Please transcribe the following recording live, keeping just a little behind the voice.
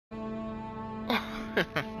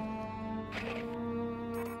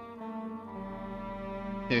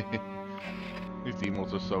These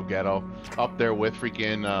emotes are so ghetto. Up there with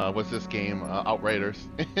freaking, what's this game? Outriders.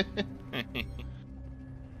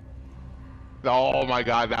 Oh my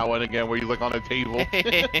god, that one again where you look on a table.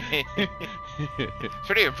 It's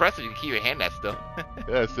pretty impressive you can keep your hand that still.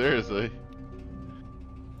 Yeah, seriously.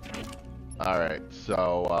 Alright,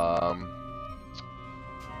 so,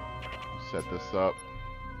 set this up.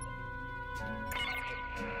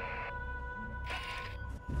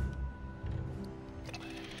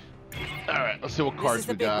 Alright, let's see what cards we got. This is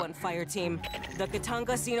the big one, Fireteam. The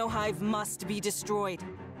Katanga Xeno Hive must be destroyed.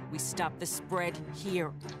 We stop the spread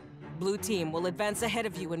here. Blue team will advance ahead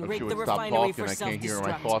of you and rig the refinery for self-destruct. I can't hear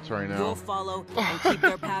my thoughts right now. You'll follow and keep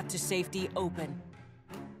their path to safety open.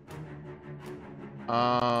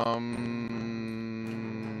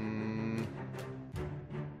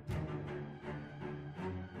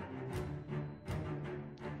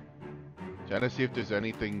 Trying to see if there's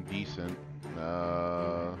anything decent.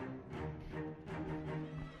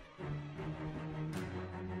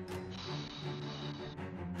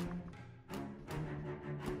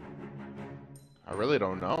 I really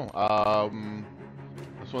don't know.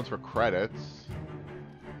 This one's for credits.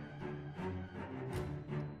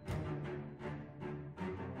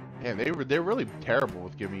 Man, they're really terrible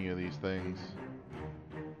with giving you these things.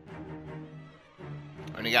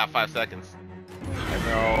 Only got 5 seconds. I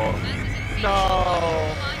know.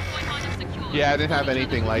 No. Yeah, I didn't have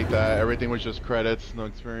anything like that. Everything was just credits, no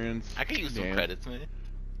experience. I could use some credits, man.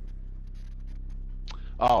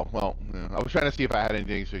 Oh, well, yeah. I was trying to see if I had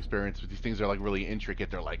anything to experience, but these things are like really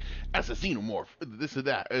intricate. They're like, as a xenomorph, this and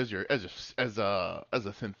that, as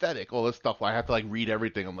a synthetic, all this stuff. I have to like read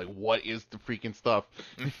everything. I'm like, what is the freaking stuff?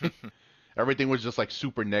 Everything was just like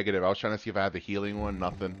super negative. I was trying to see if I had the healing one,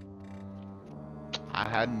 nothing. I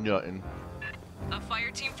had nothing. A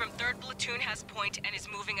fire team from 3rd Platoon has point and is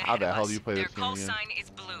moving ahead. How the hell do you play this game? Their call sign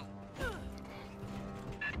is blue.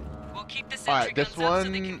 We'll keep the Alright, this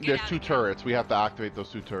one, there's 2 turrets. We have to activate those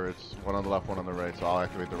 2 turrets. One on the left, one on the right, so I'll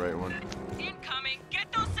activate the right one. Incoming! Get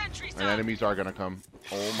those sentries And enemies are gonna come.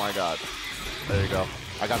 Oh my god. There you go.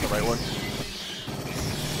 I got the right one.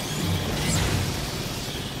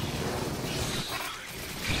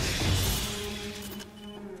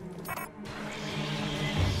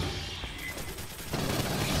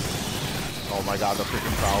 Oh my god, the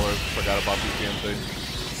freaking prowlers. Forgot about these damn things.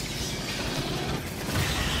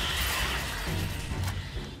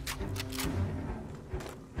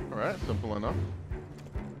 Alright, simple enough.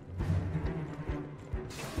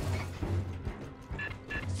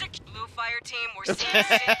 Blue fire team, we're seeing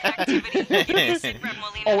activity.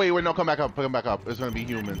 Oh wait, no, come back up, come back up. It's gonna be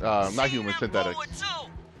human, not human, synthetic.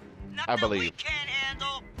 I believe.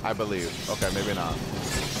 I believe. Okay, maybe not.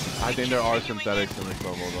 I think there are synthetics in this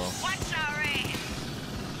level though.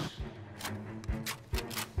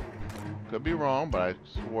 Could be wrong, but I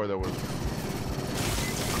swore there was.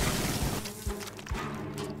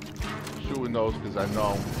 Shooting those because I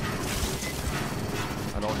know.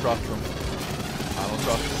 I don't trust them. I don't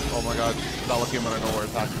trust them. Oh my god. Not looking when I know where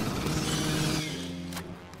attacking.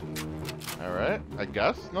 Alright, I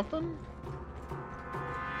guess nothing.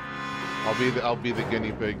 I'll be the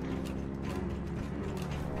guinea pig.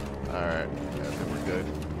 Alright, yeah, I think we're good.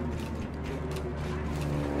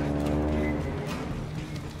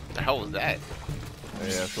 What the hell was that?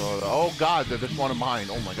 Yeah, so oh god, there's one of mine.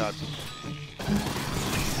 Oh my god.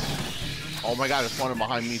 Oh my god, there's one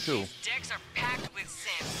behind me too. Decks are packed with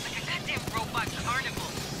sims, like a goddamn robot carnival.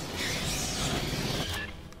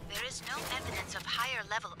 There is no evidence of higher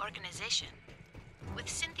level organization. With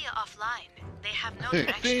Cynthia offline, they have no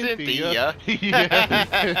direction. Cynthia? Yeah.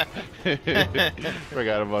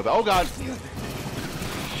 Forgot about that. Oh god!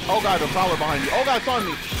 Oh god, the prowler behind you. Oh god, it's on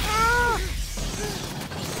me!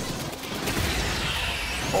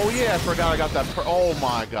 Oh yeah, I forgot I got that perk. Oh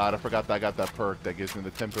my god, I forgot that I got that perk that gives me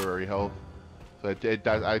the temporary health. So I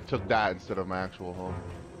took that instead of my actual health.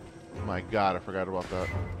 Oh my god, I forgot about that.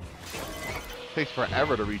 Takes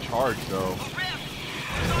forever to recharge though.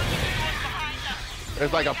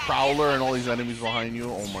 There's like a prowler and all these enemies behind you.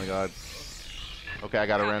 Oh my god. Okay, I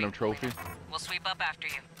got a random trophy. We'll sweep up after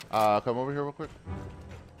you. Come over here real quick.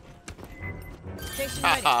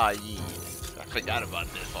 Haha, yeah. I forgot about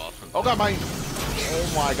this awesome. Oh god, mine!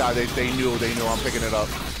 Oh my god, they knew I'm picking it up.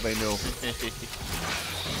 They knew.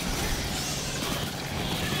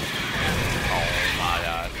 Oh my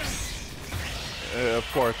god. Of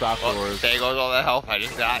course, afterwards. Well, there goes all the health I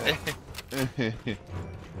just got.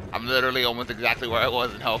 I'm literally almost exactly where I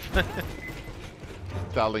was in health.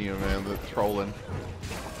 Telling you, man, the trolling.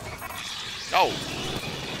 Oh!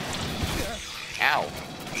 Ow.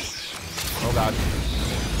 Oh god.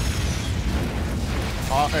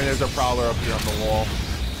 Oh, and there's a prowler up here on the wall.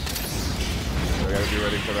 So we gotta be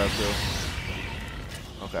ready for that too.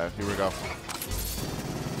 Okay, here we go.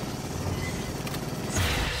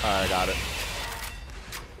 Alright, I got it.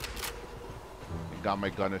 Got my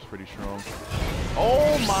gun, is pretty strong.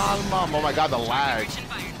 Oh my god, the lag.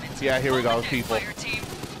 Yeah, here we go, people.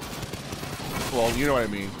 Well, you know what I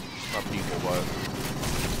mean. Not people, but...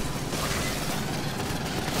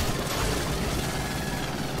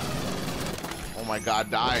 Oh my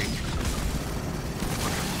god, die.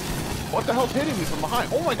 What the hell's hitting me from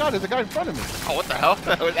behind? Oh my god, there's a guy in front of me. Oh, what the hell?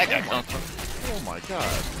 Where'd that guy come from? Oh my god.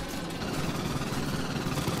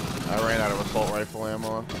 I ran out of assault rifle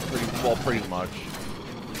ammo. Pretty much.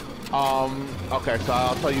 Okay, so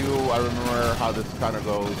I'll tell you, I remember how this kind of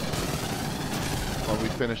goes when we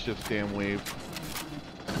finish this damn wave.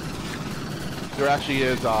 There actually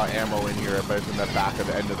is ammo in here, but it's in the back of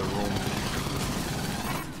the end of the room.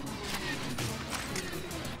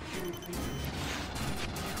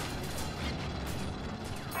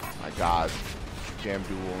 My god. Damn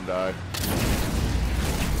dude won't die.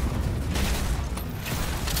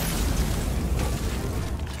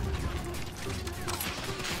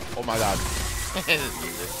 Oh my god.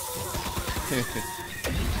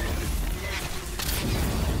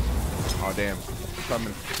 Oh damn. It's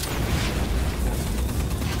coming.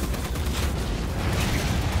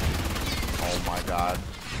 Oh my god.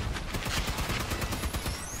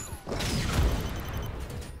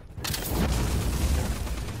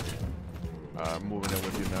 Moving in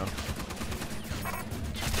with you now.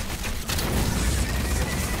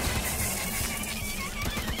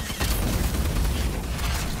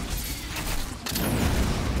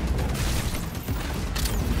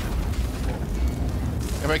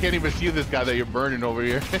 I can't even see this guy that you're burning over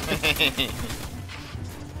here.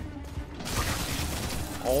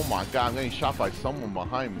 Oh my god, I'm getting shot by someone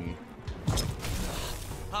behind me.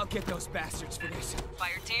 I'll get those bastards for this.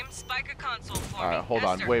 Fireteam, spike a console for me. Alright, hold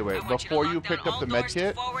on. Faster. Wait. I want Before to you lock down picked up all the med doors to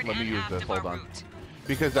kit, forward let me and use aft this. of Hold our on. route.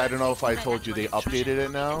 Because I don't know if I told you they updated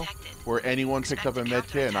it now, where anyone picks up a med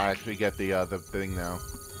kit and I actually get the thing now.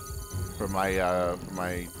 For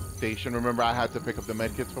my station. Remember I had to pick up the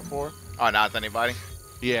med kits before? Oh, now it's anybody?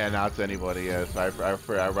 Yeah, now it's anybody, yeah. So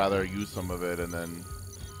I'd rather use some of it and then...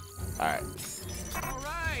 Alright.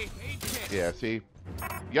 Alright, 8 kits. Yeah, see?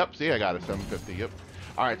 Yep, see, I got it, 750, yep.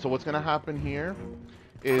 Alright, so what's gonna happen here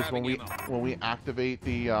is when we activate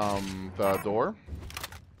the door,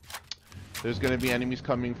 there's gonna be enemies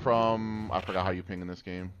coming from... I forgot how you ping in this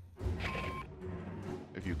game.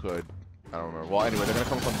 If you could. I don't remember. Well, anyway, they're gonna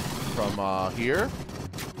come from here,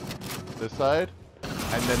 this side,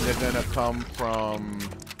 and then they're gonna come from...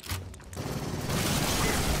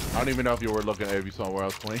 I don't even know if you were looking at if you saw where I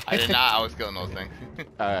was playing. I did not. I was killing those things.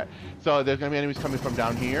 Alright, so there's gonna be enemies coming from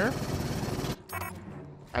down here,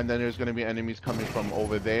 and then there's gonna be enemies coming from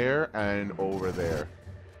over there and over there.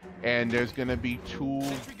 And there's gonna be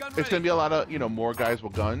it's gonna be a lot of, you know, more guys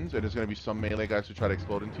with guns, and there's gonna be some melee guys who try to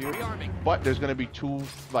explode into you. But there's gonna be 2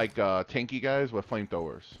 like tanky guys with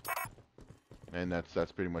flamethrowers, and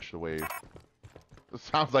that's pretty much the wave. It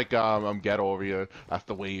sounds like I'm ghetto over here. That's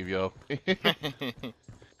the wave, yo.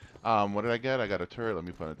 What did I get? I got a turret. Let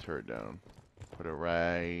me put a turret down. Put it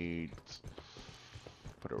right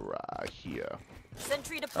here.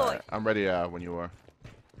 Sentry deployed. Right, I'm ready when you are.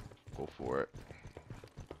 Go for it.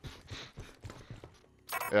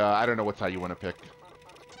 I don't know what side you want to pick.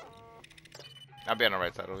 I'll be on the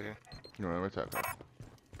right side over here. You want right side?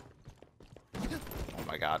 Okay. Oh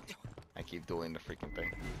my god. I keep doing the freaking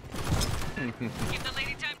thing. Give the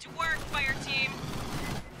lady time to work, fire team.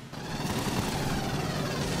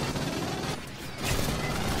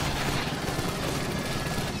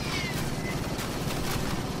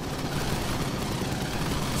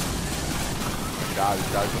 God,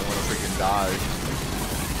 these guys don't want to freaking die.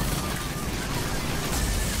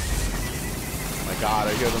 My God,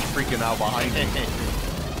 I hear them freaking out behind me.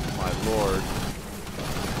 My lord.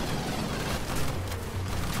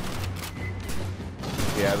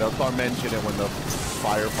 Yeah, they'll start mentioning it when the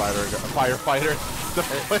firefighter, the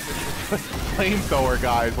flamethrower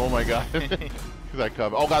guys. Oh my God. That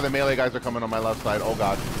cover. Oh God, the melee guys are coming on my left side. Oh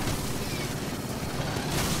God.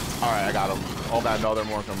 All right, I got them. Oh God, no, there are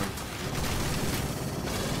more coming.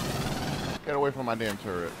 Get away from my damn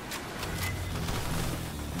turret.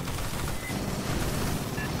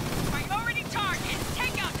 Priority target.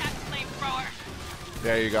 Take out that flamethrower.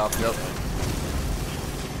 There you go. Yep.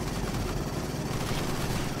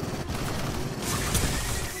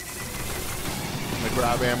 Let me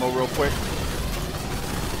grab ammo real quick.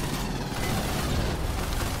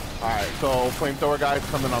 Alright, so flamethrower guy's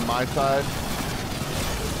coming on my side.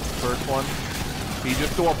 First one. He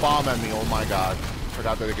just threw a bomb at me. Oh my god.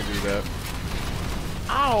 Forgot that they could do that.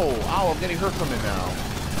 Ow! Ow, I'm getting hurt from it now.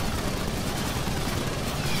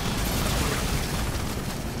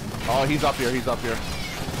 Oh, he's up here. He's up here.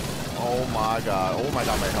 Oh my god. Oh my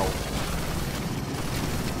god, my health.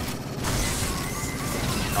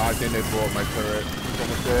 Oh, I think they blew up my turret.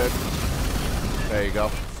 Almost dead. There you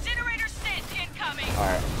go. Incinerator sent incoming.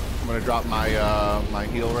 Alright. I'm gonna drop my my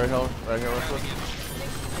heal right here real quick.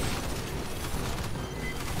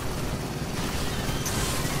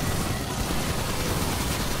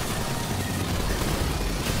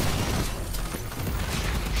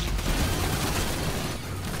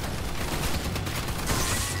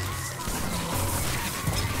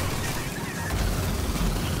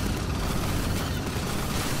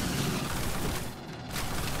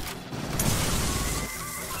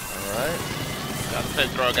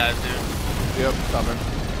 Throw guys, dude. Yep, coming.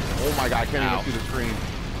 Oh my god, I can't even see the screen.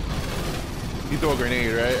 He threw a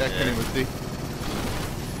grenade, right? I can't even see.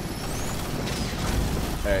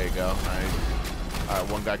 There you go. Nice. Alright,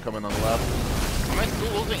 one guy coming on the left. Am I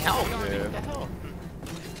still losing health? Yeah. What the hell?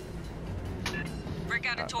 Break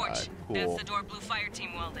out a torch. Cool. That's the door blue fire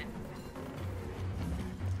team welded.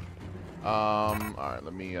 Alright,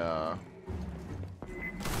 let me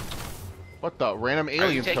what the random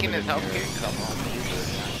aliens taking coming in his health here? kit? Come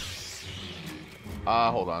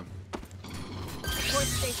on. Hold on. Torch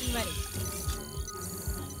station ready.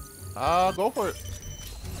 Go for it.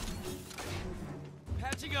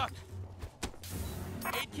 Patching up.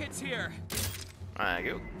 8 kits here. Alright,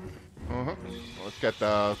 go. Let's get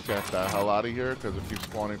the hell out of here because it keeps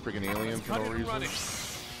spawning freaking aliens for no reason.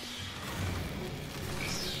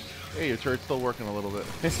 Hey, your turret's still working a little bit.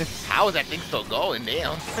 How is that thing still going?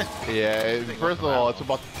 Damn. Yeah, first of all, it's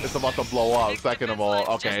about to blow up. Second of all,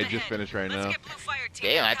 okay, it just finished right now.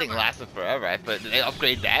 Damn, I think it lasted forever. I thought they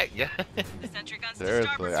upgrade that. Yeah.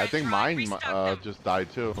 Seriously, I think mine just died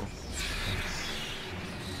too.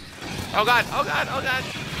 Oh god! Oh god! Oh god!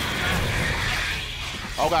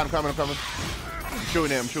 Oh god, I'm coming! I'm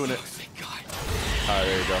shooting it! Alright,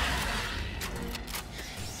 there you go.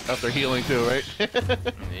 After healing too, right?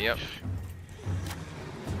 Yep.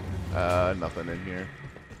 Nothing in here.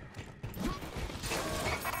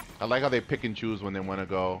 I like how they pick and choose when they want to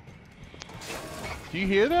go. Do you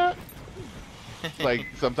hear that? Like,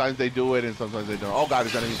 sometimes they do it and sometimes they don't. Oh god,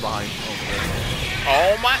 there's enemies behind.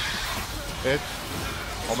 Oh my!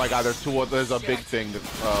 Oh my god, there's a big thing,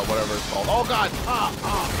 whatever it's called. Oh god!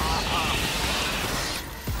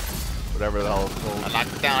 Whatever the hell it's called. I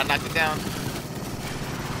knocked it down.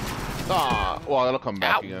 Well, it'll come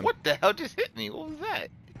back Ow, again. what the hell just hit me? What was that?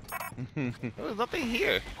 There was nothing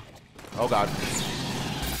here. Oh god.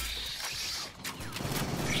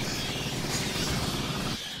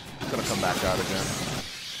 It's gonna come back out again.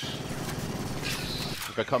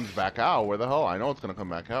 If it comes back out, where the hell? I know it's gonna come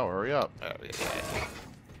back out. Hurry up. Oh, yeah.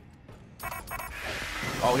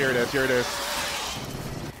 Oh, here it is.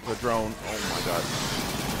 The drone. Oh my god.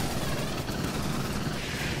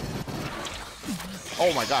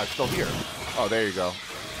 Oh my god, it's still here. Oh, there you go.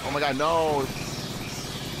 Oh my god, no.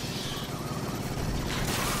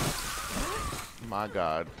 My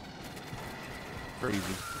god.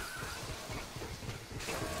 Crazy.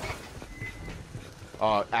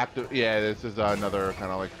 Active. Yeah, this is another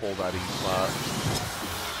kind of like full body spot.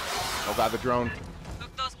 Oh god, the drone.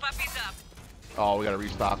 Hook those puppies up. Oh, we gotta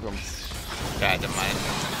restock them. God, never mind.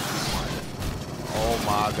 Oh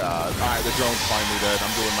my god. Alright, the drone's finally dead.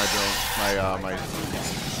 I'm doing my drone. My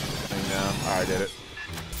thing now. Alright, I did it.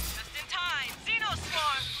 Just in time.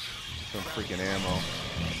 Xenoswarm. Some freaking ammo.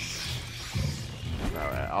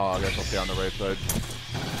 Alright. Oh, I guess I'll stay on the right side.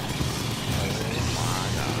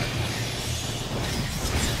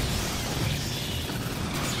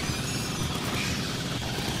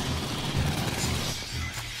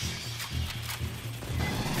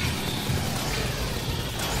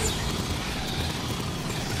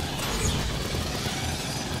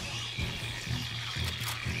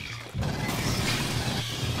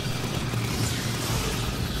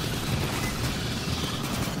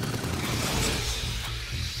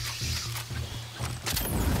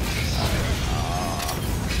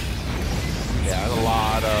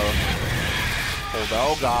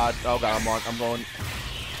 Oh my god. Oh god, I'm going.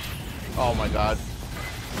 Oh my god.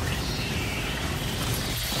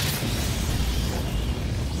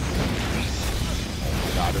 Oh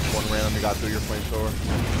my god, this one randomly got through your flamethrower.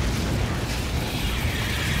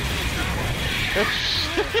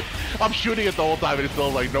 I'm shooting it the whole time and it's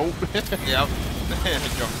still like, nope. Yep.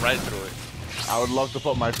 Jump right through it. I would love to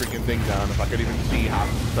put my freaking thing down if I could even see half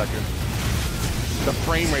a second. The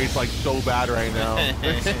frame rate's like so bad right now.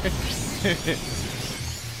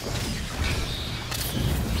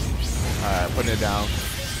 Alright, putting it down.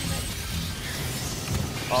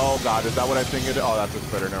 Oh god, is that what I think it is? Oh, that's a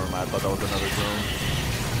spitter. Never mind. I thought that was another drone.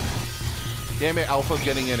 Damn it, Alpha's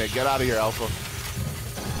getting in it. Get out of here, Alpha.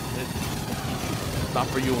 It's not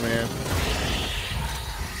for you, man.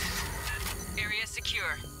 Area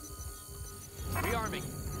secure. Rearming.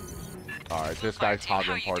 Alright, this guy's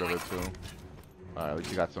hogging part of it too. Alright, at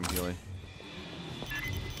least you got some healing.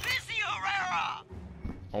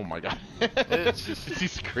 Oh my god. He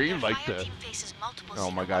screamed like that. Oh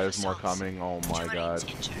my god, there's more coming. Oh my god.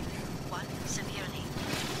 One severely.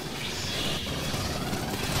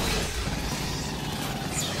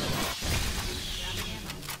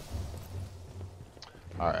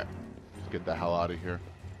 Alright, let's get the hell out of here.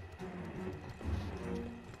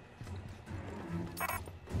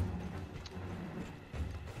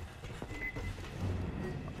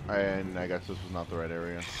 And I guess this was not the right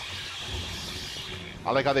area. I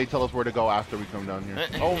like how they tell us where to go after we come down here.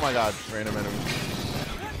 Oh my god, random enemies.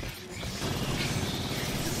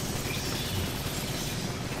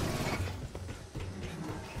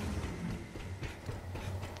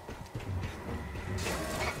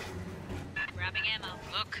 Grabbing ammo.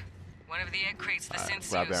 Look, one of the egg crates the synths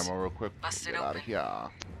Grab use. ammo real quick. Bust it Get out of open. here.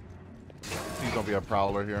 Please don't be a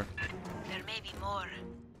prowler here. There may be more.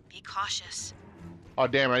 Be cautious. Oh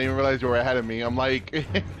damn, I didn't even realize you were ahead of me. I'm like,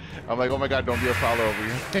 oh my god, don't be a prowler over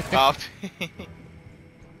here. Oh.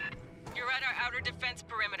 You're at our outer defense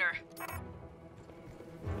perimeter.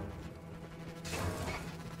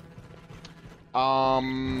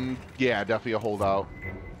 Yeah, definitely a holdout.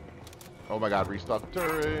 Oh my god, restock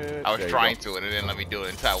turret. I was There you trying go. to, and it didn't let me do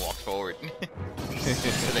it until I walked forward. So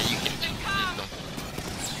that you can use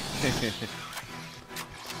them.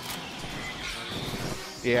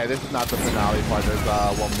 Yeah, this is not the finale part. There's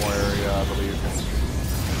one more area, I believe.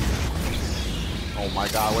 Oh my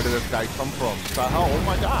god, where did this guy come from? What the hell? Oh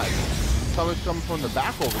my god. Someone's coming from the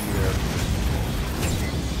back over here.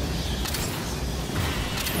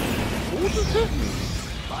 Who just hit me?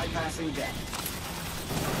 Bypassing death.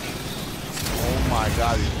 Oh my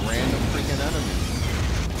god, these random freaking enemies.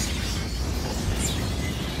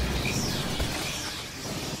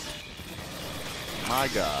 My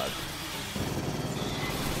god.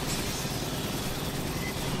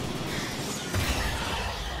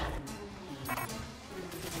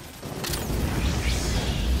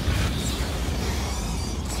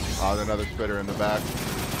 Oh, there's another spitter in the back.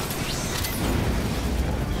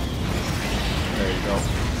 There you go.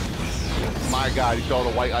 My god, you see all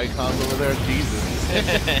the white icons over there? Jesus.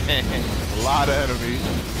 A lot of enemies.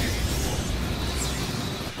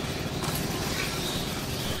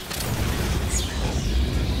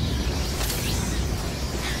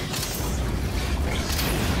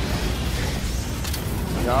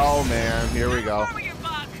 Oh man, here we go.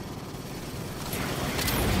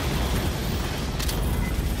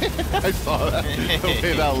 I saw that. The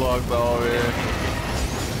way that looked, oh man.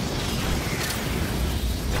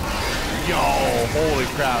 Yo, holy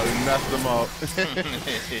crap, we messed them up.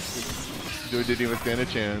 Dude didn't even stand a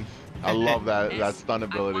chance. I love that stun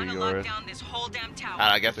ability of yours.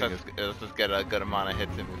 I guess let's just get a good amount of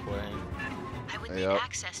hits in beforehand. I would need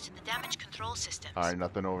access to the damage control systems. Alright,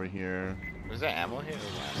 nothing over here. Was there ammo here?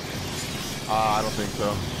 I don't think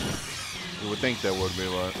so. You would think there would be,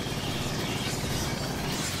 but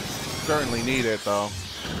certainly need it though.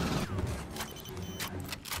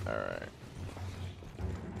 Alright.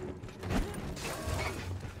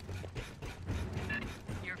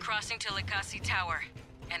 You're crossing to Likasi Tower.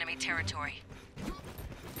 Enemy territory.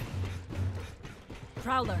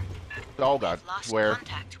 Prowler. Oh god. Lost Where?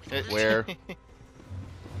 contact with Blue Where?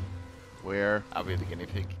 Where? I'll be the guinea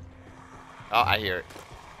pig. Oh, I hear it.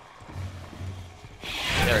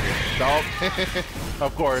 There it is. Nope.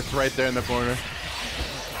 Of course, right there in the corner.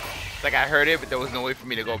 It's like I heard it, but there was no way for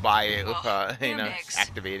me to go by it with, you know, eggs.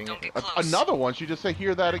 activating Don't it. get close. Another one, she just said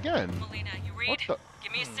hear that again. Melina, you read? What the?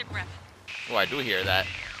 Give me a sit rep. Oh, I do hear that.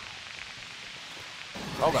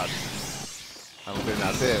 Oh god. I don't think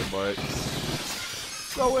that's it, but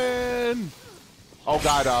go in. Oh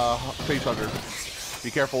god, face hugger.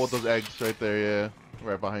 Be careful with those eggs right there, yeah.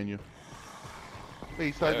 Right behind you.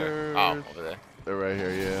 Face huggers. Oh, over there. They're right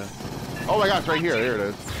here, yeah. Oh my gosh, right here. Here it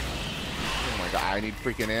is. Oh my god, I need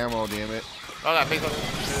freaking ammo, damn it. Oh, that face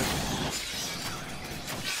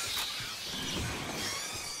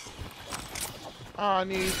I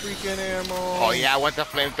need freaking ammo. Oh yeah, I went to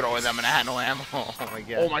flamethrower them and I had no ammo. Oh my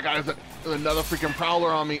god. Oh my god, there's another freaking prowler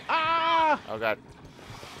on me. Ah! Oh god.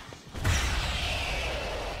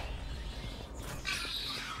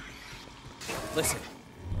 Listen.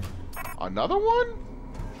 Another one?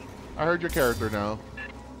 I heard your character now.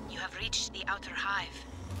 You have reached the outer hive.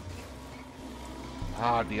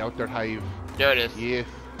 Ah, the outer hive. There it is. Yeah.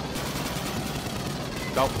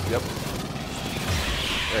 Nope. Yep.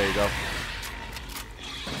 There you go.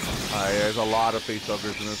 Alright, there's a lot of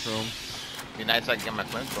facehuggers in this room. Be nice if I can get my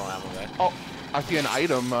flamethrower ammo back. Oh, I see an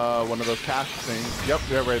item, one of those cash things. Yep,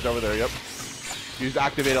 yeah, right over there, yep. You just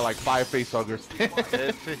activated like 5 facehuggers.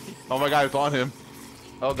 Oh my god, it's on him.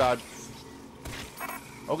 Oh god.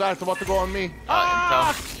 Oh god, it's about to go on me.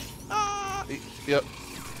 Intel. Yep.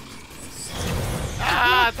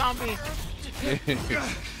 Ah, zombie.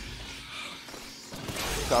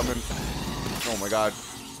 Coming. Oh my god.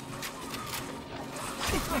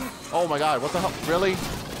 Oh my god, what the hell? Really?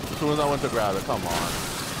 As soon as I went to grab it, come on.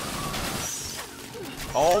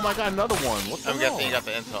 Oh my god, another one. What the I'm hell? guessing you got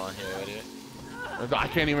the intel in here, idiot. I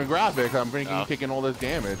can't even grab it 'cause I'm taking all this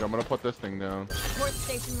damage. I'm gonna put this thing down. Support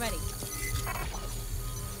station ready.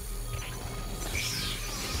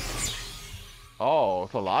 Oh,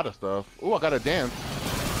 it's a lot of stuff. Ooh, I got a dance.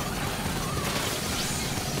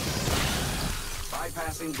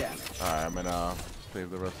 Bypassing damage. Alright, I'm gonna save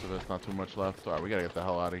the rest of this. Not too much left. Alright, we gotta get the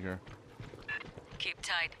hell out of here. Keep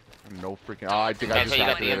tight. No freaking. Oh, I think I That's just how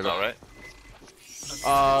you got the activated intel, it.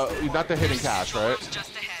 right? Not the hidden cache, right?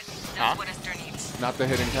 Just ahead. That's Huh? what Esther needs. Not the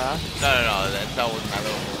hidden cache? No, the intel was my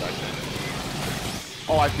little production.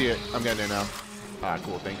 Oh, I see it. I'm getting it now. Alright,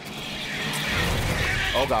 cool. Thanks.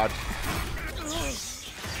 Oh god.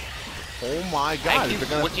 Oh my god. I keep is it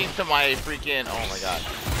gonna... switching to my freaking. Oh my god.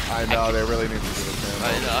 I know, they really need to do this,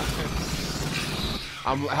 man.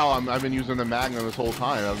 I know. I've been using the Magnum this whole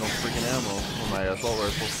time. I have no freaking ammo for my assault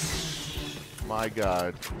rifle. My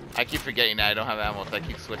god. I keep forgetting that I don't have ammo, so I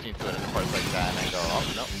keep switching to it in parts like that, and I go, oh,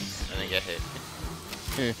 no, and then get hit.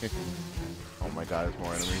 Oh my god, there's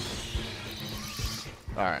more enemies.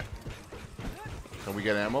 Alright. Can we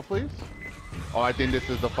get ammo, please? Oh, I think this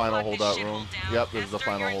is the final holdout room. Yep, this is the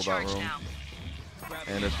final holdout room.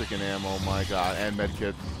 And there's freaking ammo, my god. And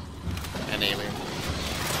medkits. And alien.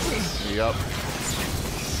 Yep.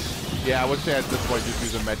 Yeah, I would say at this point just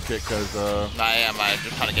use a medkit because, I am, I'm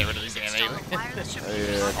just trying to get rid of these damn aliens.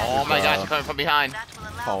 yeah, Oh my god, she's coming from behind.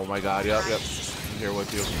 oh my god, yep. I'm here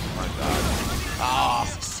with you. My god. Oh,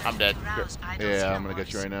 I'm dead. Yeah, I'm gonna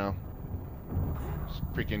get you right now. Just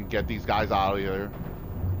freaking get these guys out of here.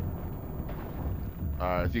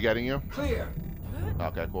 Alright, is he getting you? Clear.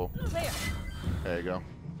 Okay, cool. Clear. There you go.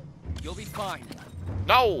 You'll be fine.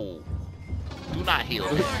 No! Do not heal.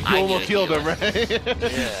 You almost killed him, right?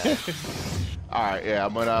 Yeah. Alright, yeah,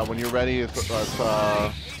 I'm gonna, when you're ready, I'm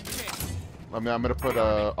gonna put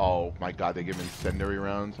a, oh my god, they give me incendiary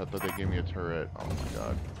rounds. I thought they gave me a turret. Oh my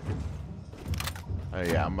god.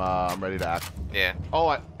 Yeah, I'm ready to act. Yeah.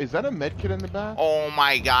 Oh, is that a med kit in the back? Oh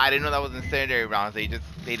my god, I didn't know that was incendiary rounds. They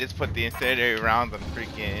just put the incendiary rounds on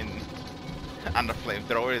freaking on the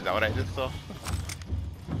flamethrower. Is that what I just saw?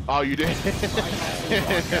 Oh, you did?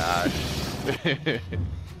 Oh god.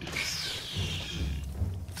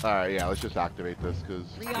 Alright, yeah, let's just activate this because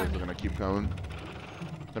they're gonna keep coming.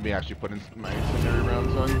 Let me actually put in my incendiary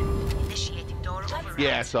rounds on. Initiating door override.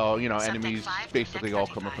 Yeah, so, you know, Subject enemies 5, basically net all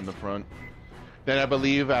coming 35. from the front. Then I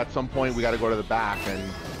believe at some point we gotta go to the back and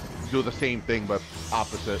do the same thing but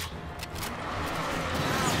opposite.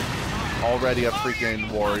 Already a freaking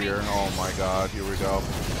warrior. Oh my god, here we go.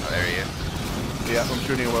 Oh, there he is. Yeah, I'm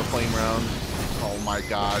shooting with flame rounds. Oh my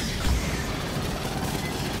god.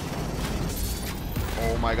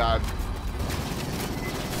 Oh my god.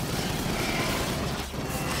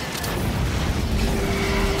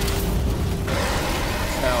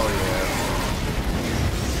 Hell yeah.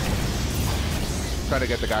 Try to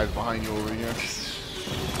get the guys behind you over here.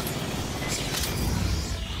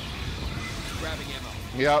 Grabbing ammo.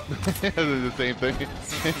 Yep, the same thing.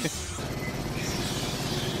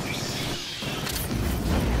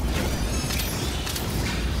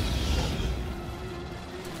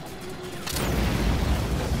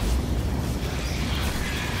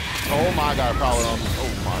 Oh my god, probably on. Oh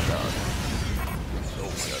my god. Oh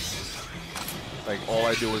my god. Like, all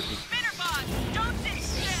I do is just. Don't sit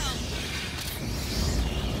still.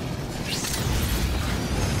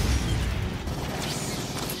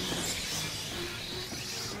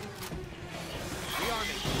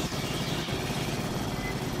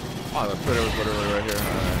 Oh, the Twitter was literally right here.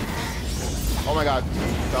 Alright. Oh my god.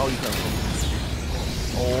 Where all these enemies?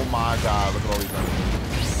 Oh my god, look at all these enemies.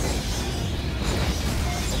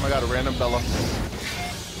 Oh my god, a random Bella.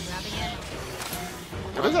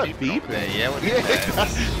 What is that beeping? Yeah, what is that?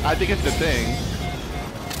 I think it's the thing.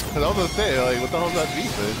 Cause I was gonna say, like, what the hell is that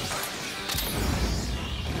beeping?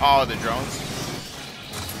 Oh, the drones.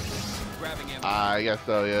 grabbing ammo. I guess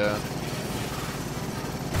so, yeah.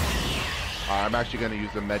 I'm actually gonna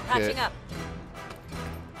use the med kit. Patching up.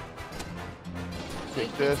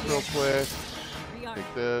 Take this real quick.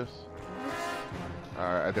 Take this.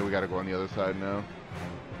 Alright, I think we gotta go on the other side now.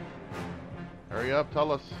 Hurry up,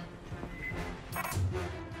 tell us.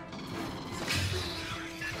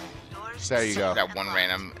 There you go. That one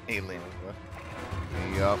random alien.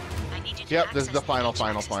 Yep. Yep, this is the final.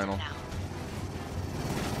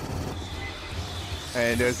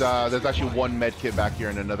 And there's actually one med kit back here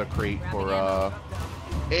in another crate for a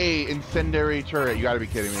incendiary turret. You gotta be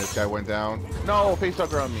kidding me, this guy went down. No, face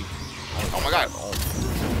hugger on me. Oh my god. Oh.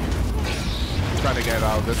 Trying to get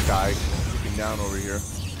out of this guy. Looking down over here.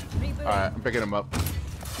 Alright, I'm picking him up.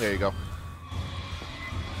 There you go.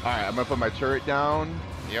 Alright, I'm gonna put my turret down.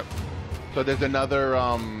 Yep. So there's another you're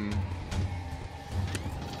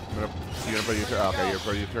gonna put your turret. Okay, you're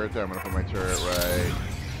putting your turret there. I'm gonna put my turret right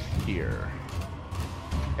here.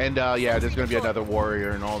 And yeah, there's gonna be another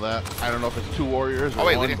warrior and all that. I don't know if it's 2 warriors or Oh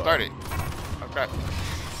wait, one, we didn't start it. Okay.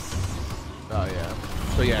 Oh yeah.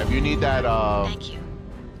 So yeah, if you need that Thank you.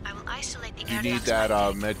 I will isolate the you need that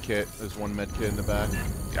med kit. There's one med kit in the back.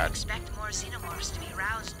 Got it. Expect more xenomorphs to be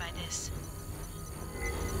roused by this.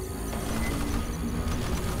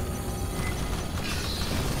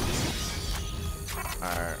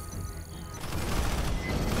 Alright.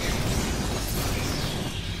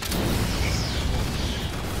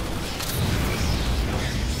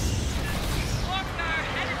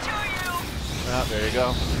 Oh, there you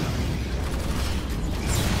go.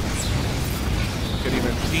 Can't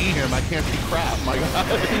even see him. I can't see crap. My God.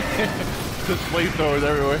 Just flamethrowers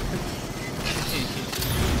everywhere.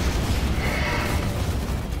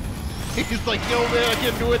 He's like, yo man, I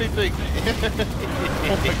can't do anything.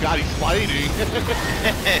 Oh my God, he's fighting.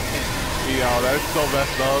 Yo, that's so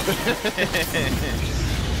messed up.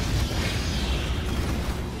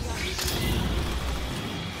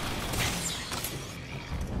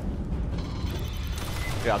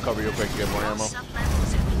 Yeah, I'll cover you quick and get more ammo.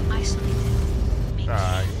 Sub-levels have been isolated.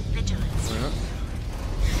 Maintain vigilance.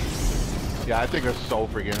 Yeah, I think it's so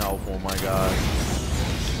freaking helpful, my God.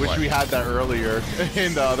 Wish we had that earlier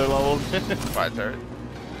in the other levels. Fire turret.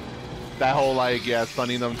 That whole, like, yeah,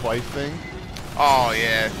 stunning them twice thing. Oh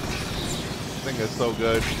yeah. I think it's so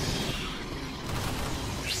good.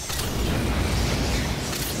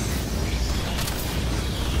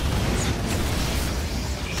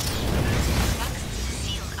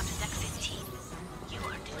 Sealed up to Deck 15. You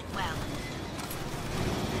are doing well.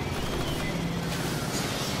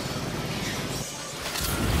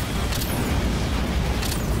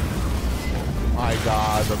 My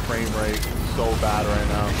God, the frame rate is so bad right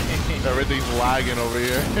now. Everything's lagging over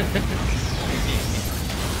here.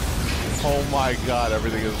 Oh my God,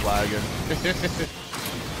 everything is lagging.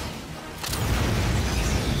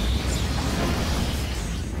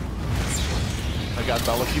 My God,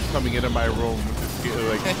 Bella keeps coming into my room, which is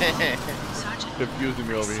like Sergeant, confusing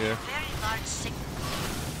me over here. very large signal.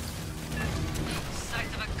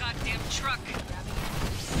 Size of a goddamn truck.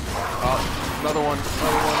 Oh, another one.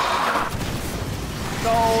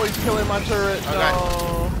 No, he's killing my turret. Okay.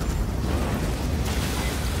 No.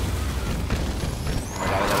 Oh my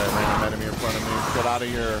God, I got a random enemy in front of me. Get out of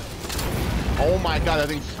here. Oh my God, that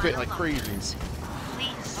thing's spitting like crazy. Please,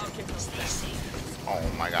 stay safe. Oh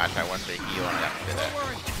my gosh, I went to heal and I got to do that. Don't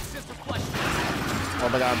worry, it's just a flesh. Oh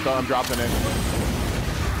my God, I'm dropping it.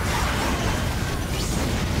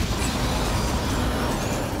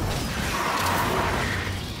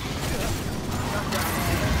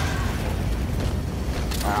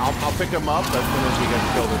 I'll pick him up as soon as he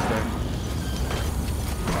gets killed this thing.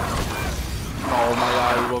 Oh my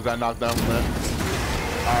God, we both got knocked down from that.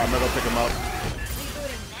 Alright, I'm gonna go pick him up.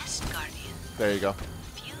 Nest Guardian. There you go.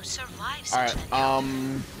 Few survive such Alright, an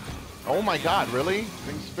encounter. oh my God, really?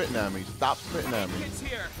 Thing's spitting at me. Stop spitting at me. It's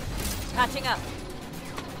here. Patching up.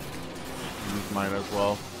 Use mine as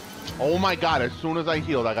well. Oh my God, as soon as I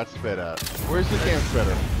healed, I got spit at. Where's the damn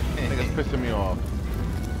spitter? I think it's pissing me off.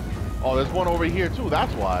 Oh, there's one over here too,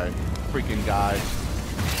 that's why. Freaking guy.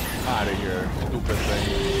 Out of here, stupid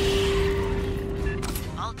thing.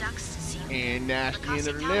 All ducts sealed. And that's the end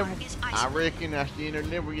of the level. I reckon that's the end of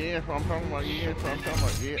the level, yeah, that's what I'm talking about, yeah, that's what I'm talking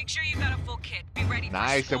about, yeah. Make sure you got a full kit. Be ready for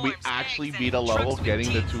Nice, and we storms, actually eggs, beat a and level trucks with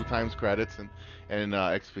getting the teeth. 2x credits and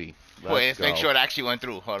XP. Wait, Let's let's make go. sure it actually went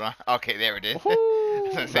through. Hold on. Okay, there it is.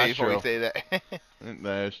 Woohoo! Say That's before we true. say that.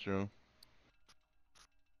 That's true.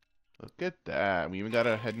 Look at that. We even got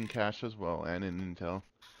a hidden cache as well, and an intel.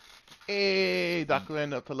 Hey, Dr.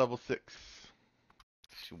 End up to level 6.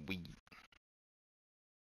 Sweet.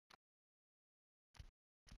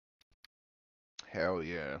 Hell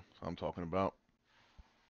yeah. That's what I'm talking about.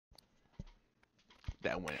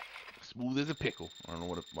 That went smooth as a pickle. I don't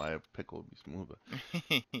know why a pickle would be smooth, but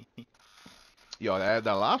yo, that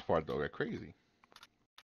last part though, got crazy.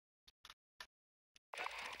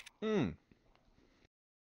 Hmm.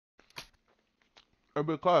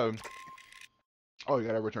 Because oh, you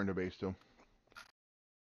gotta return to base too.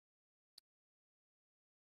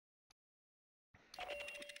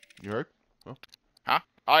 You heard? Oh, Huh?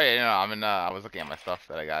 Oh yeah, no, I'm in. I was looking at my stuff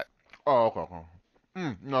that I got. oh okay.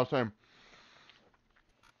 Okay. No, same.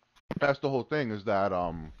 That's the whole thing. Is that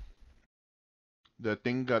the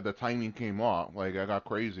thing got the timing came off. Like I got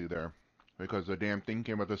crazy there because the damn thing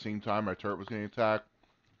came at the same time my turret was getting attacked,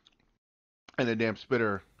 and the damn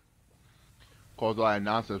spitter caused a lot of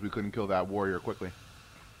nonsense. We couldn't kill that warrior quickly.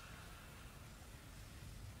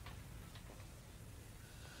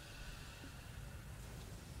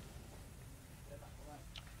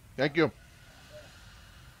 Thank you.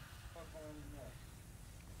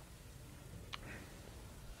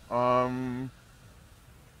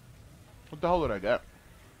 What the hell did I get?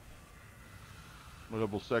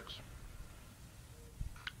 Level 6.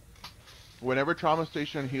 Whenever Trauma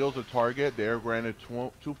Station heals a target, they are granted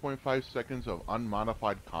 2.5 seconds of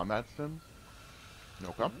unmodified combat stims.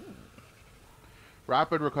 Okay.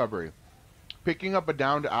 Rapid recovery. Picking up a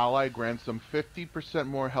downed ally grants them 50%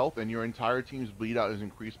 more health, and your entire team's bleed out is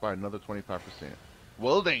increased by another 25%.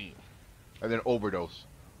 Well, dang. And then overdose.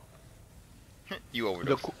 You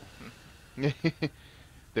overdose.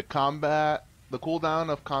 The cooldown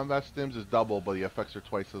of combat stims is double, but the effects are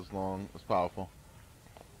twice as long as powerful.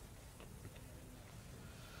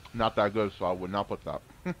 Not that good, so I would not put that.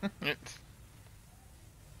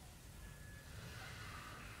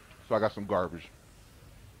 So I got some garbage.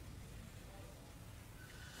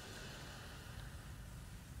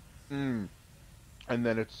 And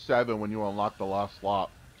then it's 7 when you unlock the last slot.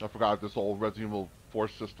 I forgot this whole Resident Evil 4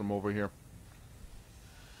 system over here.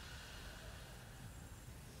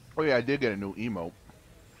 Oh yeah, I did get a new emote.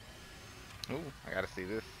 Ooh, I gotta see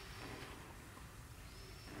this.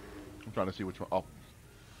 I'm trying to see which one. Oh,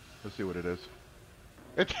 let's see what it is.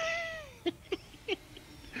 It's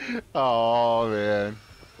oh man.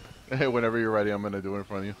 Whenever you're ready, I'm gonna do it in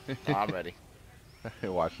front of you. Oh, I'm ready. Hey,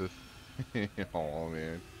 watch this. Oh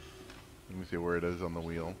man. Let me see where it is on the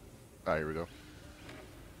wheel. Ah, here we go.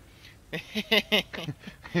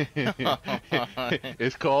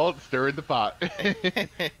 It's called stirring the pot.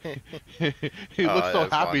 He looks so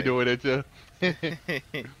happy funny. doing it too.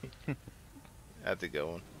 That's a good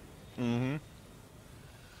one. Mm-hmm.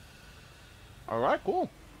 All right, cool.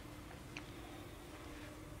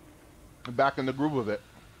 I'm back in the groove of it.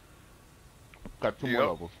 Got 2 more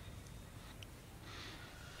levels.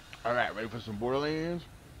 All right, ready for some Borderlands?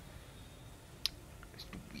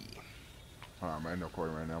 Alright, I'm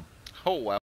recording right now. Oh wow.